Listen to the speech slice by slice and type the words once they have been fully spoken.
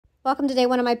Welcome to day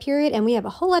 1 of my period, and we have a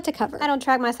whole lot to cover. I don't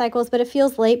track my cycles, but it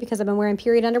feels late because I've been wearing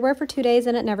period underwear for 2 days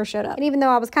and it never showed up. And even though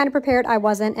I was kind of prepared, I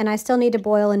wasn't, and I still need to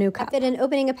boil a new cup. I fit in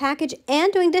opening a package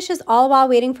and doing dishes all while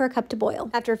waiting for a cup to boil.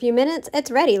 After a few minutes,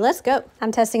 it's ready. Let's go.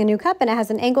 I'm testing a new cup and it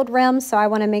has an angled rim, so I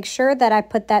want to make sure that I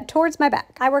put that towards my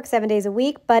back. I work 7 days a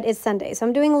week, but it's Sunday, so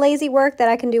I'm doing lazy work that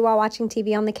I can do while watching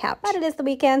TV on the couch. But it is the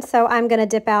weekend, so I'm gonna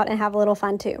dip out and have a little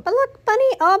fun too. But look,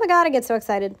 bunny, oh my God, I get so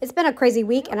excited. It's been a crazy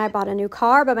week and I bought a new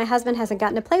car, but my husband hasn't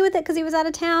gotten to play with it because he was out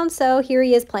of town, so here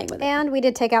he is playing with it. And we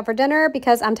did take out for dinner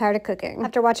because I'm tired of cooking.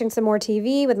 After watching some more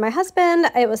TV with my husband,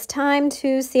 it was time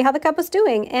to see how the cup was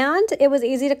doing, and it was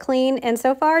easy to clean, and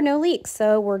so far no leaks,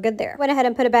 so we're good there. Went ahead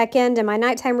and put it back in my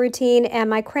nighttime routine, and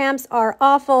my cramps are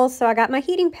awful, so I got my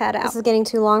heating pad out. This is getting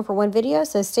too long for one video,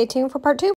 so stay tuned for part 2.